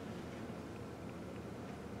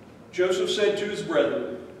 Joseph said to his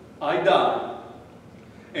brethren, "I die,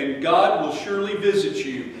 and God will surely visit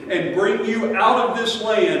you and bring you out of this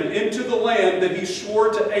land into the land that He swore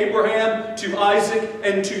to Abraham, to Isaac,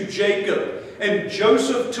 and to Jacob." And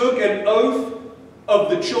Joseph took an oath of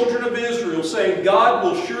the children of Israel, saying, "God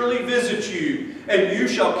will surely visit you, and you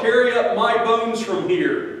shall carry up my bones from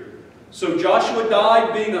here." So Joshua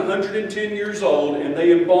died being 110 years old, and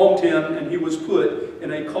they embalmed him, and he was put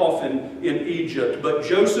in a coffin in Egypt. But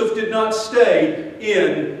Joseph did not stay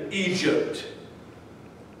in Egypt.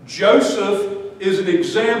 Joseph is an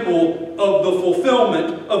example of the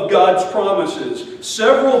fulfillment of God's promises.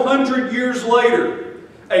 Several hundred years later,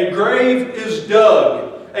 a grave is dug,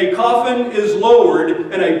 a coffin is lowered,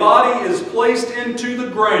 and a body is placed into the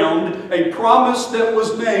ground, a promise that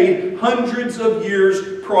was made hundreds of years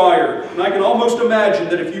prior. And I can almost imagine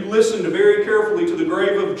that if you listened very carefully to the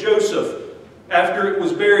grave of Joseph, after it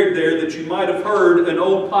was buried there, that you might have heard an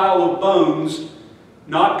old pile of bones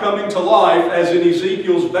not coming to life, as in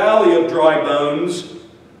Ezekiel's valley of dry bones,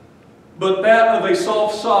 but that of a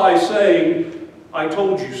soft sigh saying, I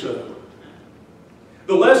told you so.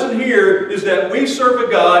 The lesson here is that we serve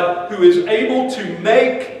a God who is able to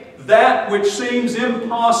make that which seems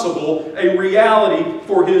impossible a reality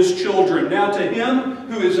for His children. Now to Him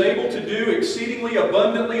who is able to do exceedingly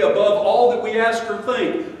abundantly above all that we ask or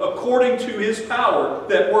think, according to His power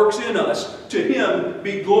that works in us, to Him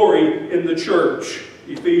be glory in the church.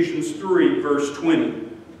 Ephesians 3, verse 20.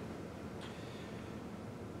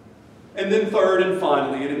 And then third and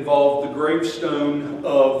finally, it involved the gravestone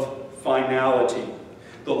of finality.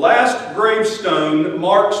 The last gravestone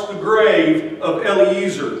marks the grave of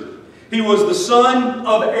Eleazar. He was the son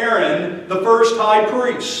of Aaron, the first high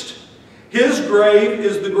priest. His grave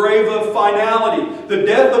is the grave of finality. The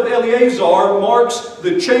death of Eleazar marks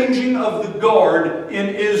the changing of the guard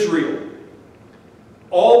in Israel.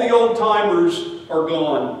 All the old-timers are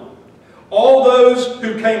gone. All those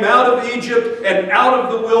who came out of Egypt and out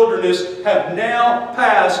of the wilderness have now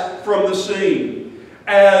passed from the scene.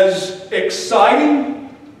 As exciting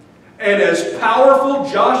and as powerful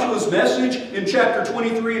Joshua's message in chapter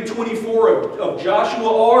 23 and 24 of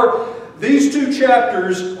Joshua are, these two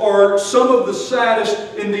chapters are some of the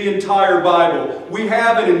saddest in the entire Bible. We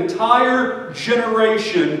have an entire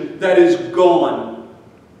generation that is gone.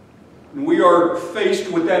 And we are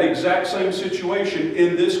faced with that exact same situation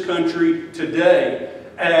in this country today,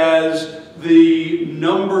 as the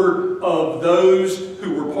number of those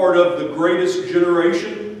who were part of the greatest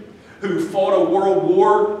generation, who fought a world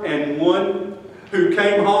war and won, who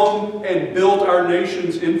came home and built our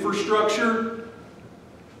nation's infrastructure,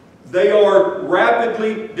 they are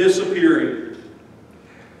rapidly disappearing.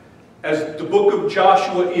 As the book of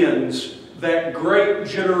Joshua ends, that great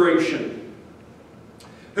generation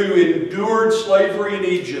who endured slavery in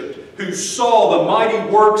Egypt, who saw the mighty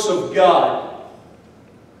works of God,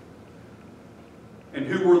 and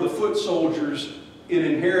who were the foot soldiers in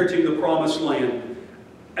inheriting the promised land.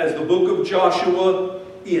 As the book of Joshua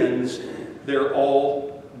ends, they're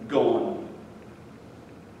all gone.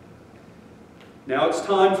 Now it's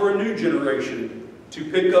time for a new generation to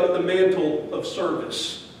pick up the mantle of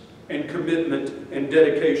service and commitment and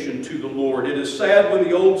dedication to the Lord. It is sad when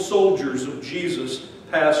the old soldiers of Jesus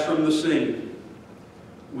pass from the scene.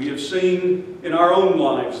 We have seen in our own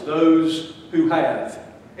lives those who have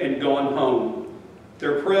and gone home.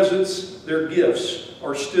 Their presence, their gifts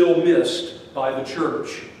are still missed by the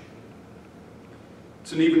church.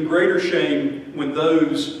 It's an even greater shame when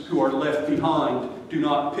those who are left behind do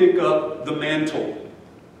not pick up the mantle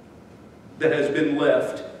that has been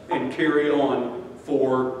left and carry on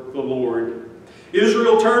for the Lord.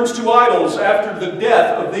 Israel turns to idols after the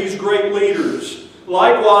death of these great leaders.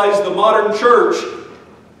 Likewise, the modern church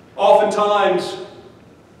oftentimes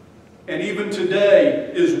and even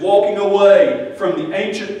today is walking away from the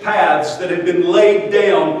ancient paths that have been laid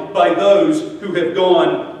down by those who have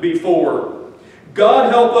gone before.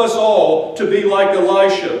 God help us all to be like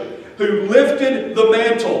Elisha, who lifted the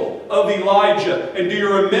mantle of Elijah. And do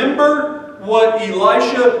you remember what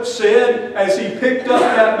Elisha said as he picked up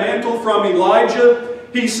that mantle from Elijah?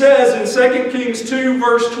 He says in 2 Kings 2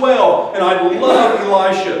 verse 12, and I love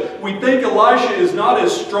Elisha. We think Elisha is not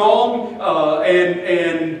as strong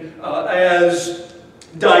as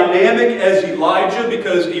dynamic as Elijah,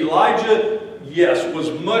 because Elijah, yes,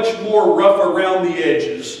 was much more rough around the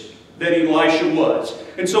edges than Elisha was.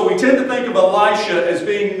 And so we tend to think of Elisha as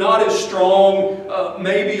being not as strong,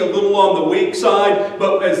 maybe a little on the weak side.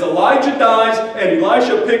 But as Elijah dies and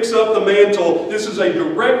Elisha picks up the mantle, this is a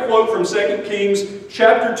direct quote from 2 Kings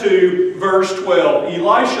chapter 2, verse 12.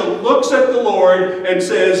 Elisha looks at the Lord and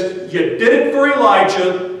says, "You did it for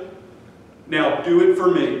Elijah, now do it for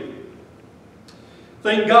me."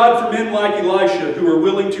 Thank God for men like Elisha who are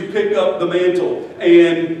willing to pick up the mantle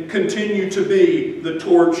and continue to be the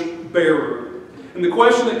torch bearer. And the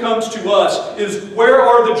question that comes to us is, where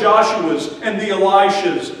are the Joshuas and the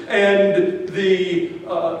Elishas and the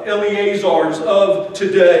Eleazars of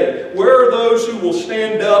today? Where are those who will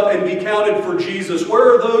stand up and be counted for Jesus?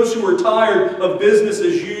 Where are those who are tired of business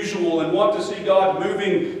as usual and want to see God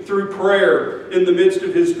moving through prayer in the midst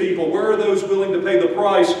of His people? Where are those willing to pay the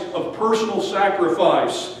price of personal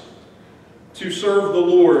sacrifice to serve the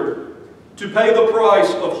Lord? To pay the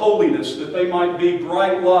price of holiness that they might be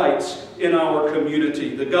bright lights in our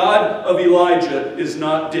community. The God of Elijah is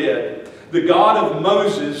not dead. The God of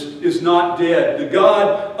Moses is not dead. The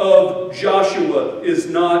God of Joshua is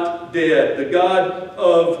not dead. The God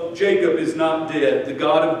of Jacob is not dead. The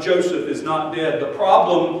God of Joseph is not dead. The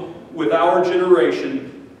problem with our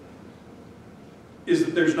generation is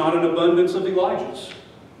that there's not an abundance of Elijahs.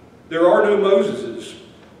 There are no Moseses.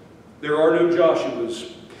 There are no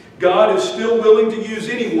Joshuas. God is still willing to use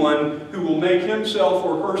anyone who will make himself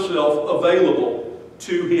or herself available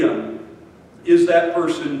to Him. Is that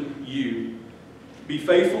person you? Be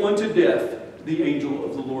faithful unto death, the angel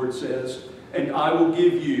of the Lord says, and I will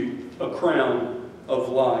give you a crown of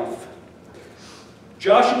life.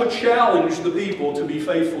 Joshua challenged the people to be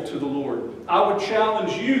faithful to the Lord. I would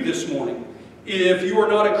challenge you this morning, if you are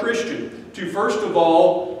not a Christian, to first of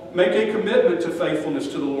all make a commitment to faithfulness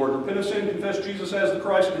to the Lord. Repent of sin, confess Jesus as the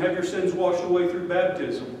Christ, and have your sins washed away through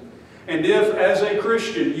baptism. And if, as a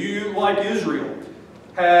Christian, you, like Israel,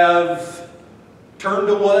 have turned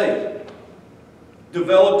away,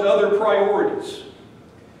 developed other priorities,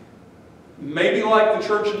 maybe like the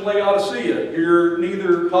church in Laodicea, you're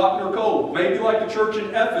neither hot nor cold. Maybe like the church in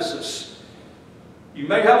Ephesus, you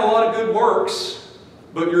may have a lot of good works,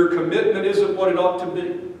 but your commitment isn't what it ought to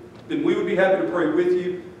be. Then we would be happy to pray with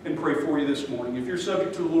you and pray for you this morning. If you're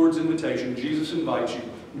subject to the Lord's invitation, Jesus invites you.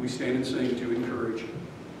 We stand and sing to encourage you.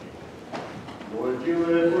 Would you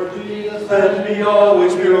live for Jesus and be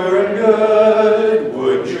always pure and good?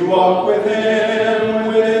 Would you walk with Him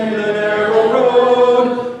within the narrow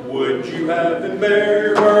road? Would you have Him bear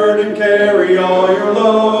your burden, carry all your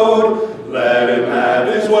load? Let Him have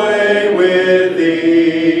His way with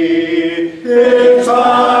thee. His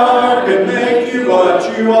power can make you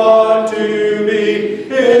what you ought to be.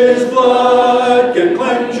 His blood can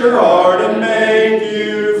cleanse your heart and make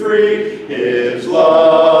you free. His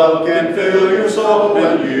love can fill your soul,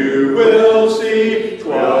 and you will see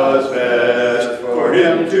 'twas best for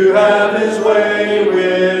Him to have His way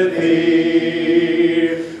with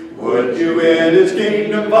thee. Would you in His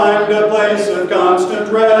kingdom find a place of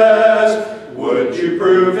constant rest? Would you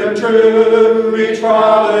prove Him true each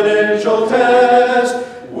providential test?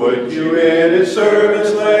 Would you in His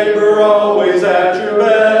service labor always at your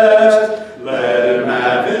best? Let Him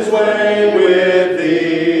have His way with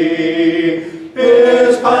thee.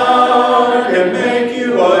 His power can make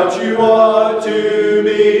you what you ought to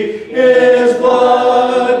be. His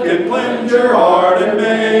blood can cleanse your heart and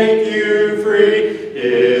make you free.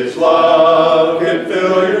 His love can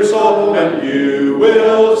fill your soul, and you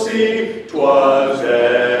will see 'twas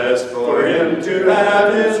best for Him to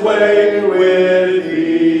have His way with thee.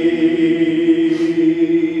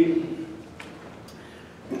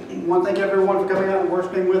 I want to thank everyone for coming out and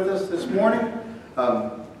worshiping with us this morning.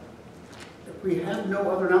 If we have no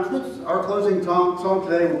other announcements, our closing song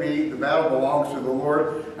today will be "The Battle Belongs to the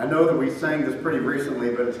Lord." I know that we sang this pretty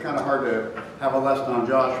recently, but it's kind of hard to have a lesson on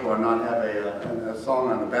Joshua and not have a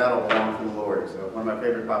song on "The Battle Belongs to the Lord." So one of my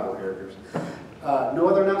favorite Bible characters. No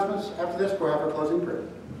other announcements? After this, we'll have our closing prayer.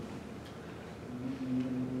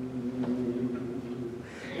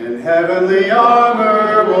 In heavenly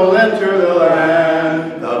armor we'll enter the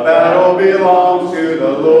land. The battle belongs to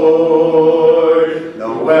the Lord.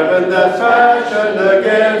 No weapon that's fashioned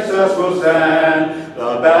against us will stand.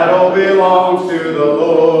 The battle belongs to the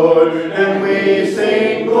Lord. And we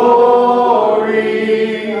sing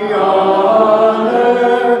glory,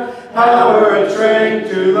 honor, power and strength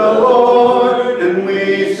to the Lord. And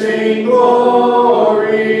we sing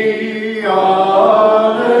glory,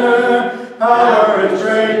 honor, power and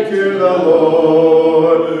strength to the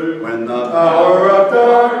Lord. When the power of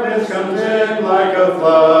darkness comes in like a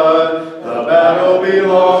flood, the battle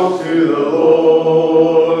belongs to the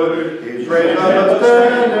Lord. He's raised up a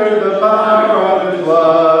standard, the power of His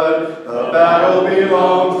blood. The battle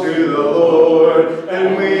belongs to the Lord.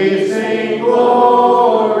 And we sing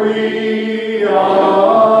glory,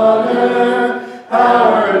 honor,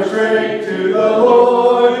 power and strength to the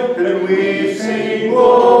Lord. And we sing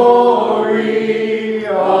glory,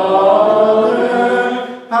 honor,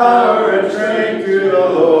 power and strength to the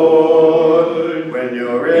Lord. When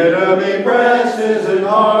your enemy presses and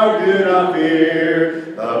hard, do not fear.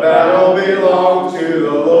 The battle belongs to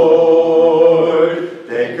the Lord.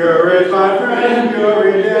 Take courage, my friend, your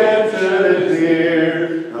redemption is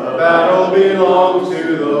near. The battle belongs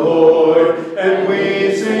to the Lord. And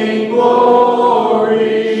we sing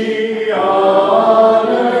glory,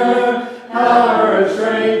 honor, power and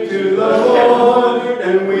strength to the Lord.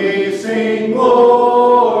 And we sing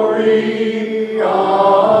glory,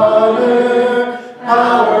 honor,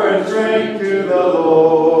 power and strength to the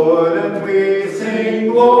Lord. And we sing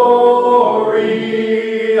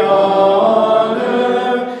glory,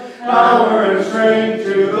 honor, power and strength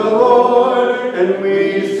to the Lord. And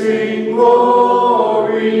we sing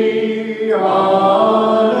glory,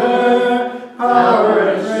 honor, power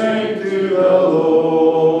and strength to the Lord.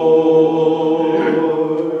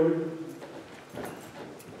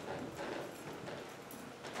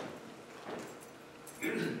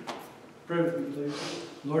 Pray with me, please.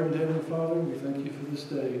 Lord and Heavenly Father, we thank you for this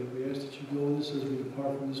day. We ask that you go with us as we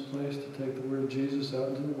depart from this place to take the word of Jesus out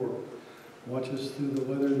into the world. Watch us through the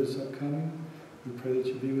weather that's upcoming. We pray that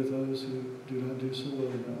you be with those who do not do so well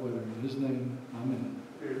in that weather. In his name, amen.